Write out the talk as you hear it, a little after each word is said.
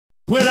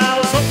When I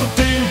was up with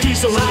them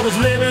diesel, I was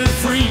living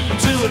free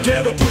until the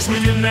devil pushed me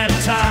in that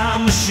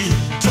time machine.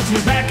 Took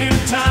me back in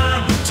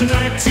time to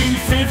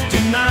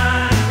 1959.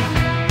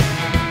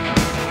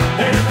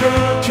 And a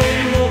girl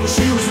came over,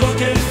 she was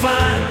looking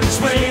fine.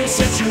 Explained the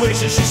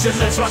situation, she said,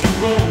 let's rock and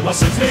roll. I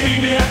said,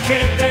 baby, I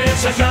can't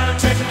dance, I gotta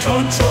take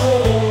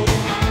control.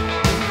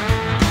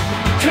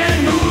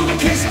 Can't move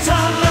in case the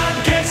timeline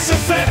gets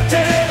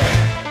affected.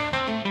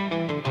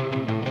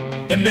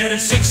 And then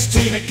at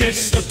 16 it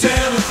gets the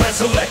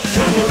Democrats elected.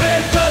 I'm a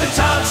red-blooded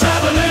time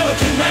traveling,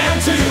 looking man.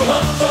 Till you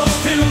huff those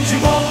fumes you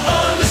won't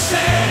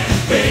understand.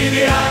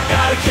 Baby, I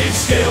gotta keep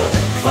still,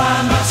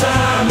 find my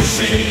time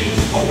machine,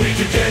 or we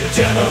could get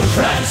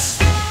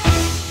Democrats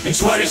in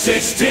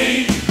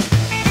 2016.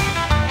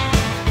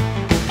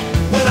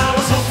 When I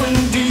was huffing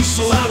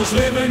diesel, I was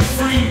living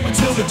free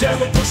until the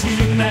devil pushed me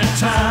in that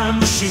time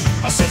machine.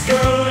 I said,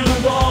 girl, you're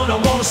the one I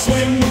wanna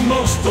swing the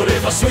most, but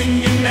if I swing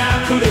you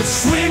now, could it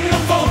swing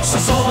the votes? I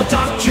saw a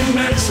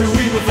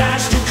documentary with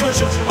Ashton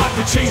Kutcher. I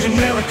could change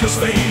America's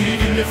fate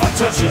even if I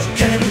touch it.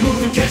 Can't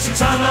move in case the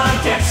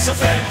timeline gets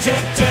affected.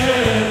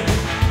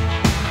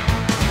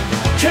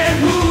 Can't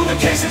move in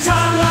case the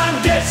timeline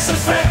gets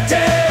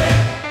affected.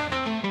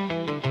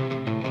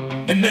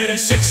 And then at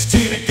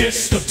 16 it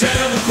gets the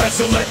Democrats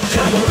elected.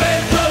 I'm a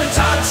red-blooded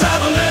time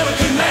traveling,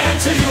 American man.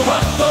 Till you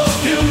huff those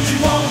fumes you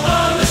won't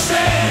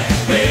understand.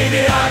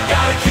 Baby, I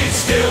gotta keep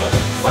still,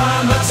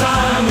 find my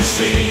time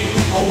machine,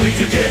 or we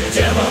could get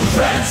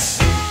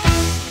Democrats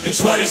in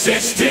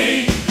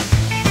 2016.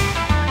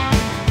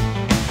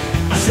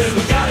 I said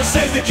we gotta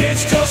save the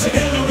kids cause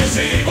Hillary's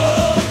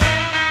evil.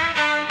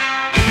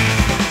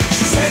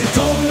 She said,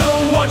 don't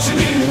know what you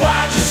mean,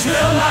 why'd you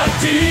smell like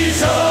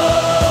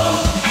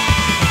diesel?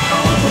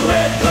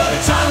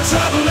 Red-blooded time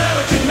travel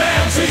American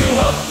man. Till you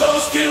huff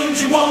those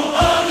fumes you won't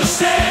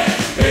understand.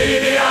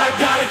 Baby, I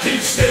gotta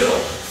keep still,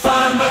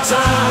 find my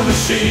time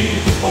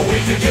machine, or we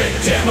could get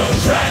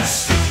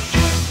Democrats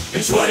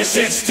in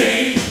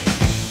 2016.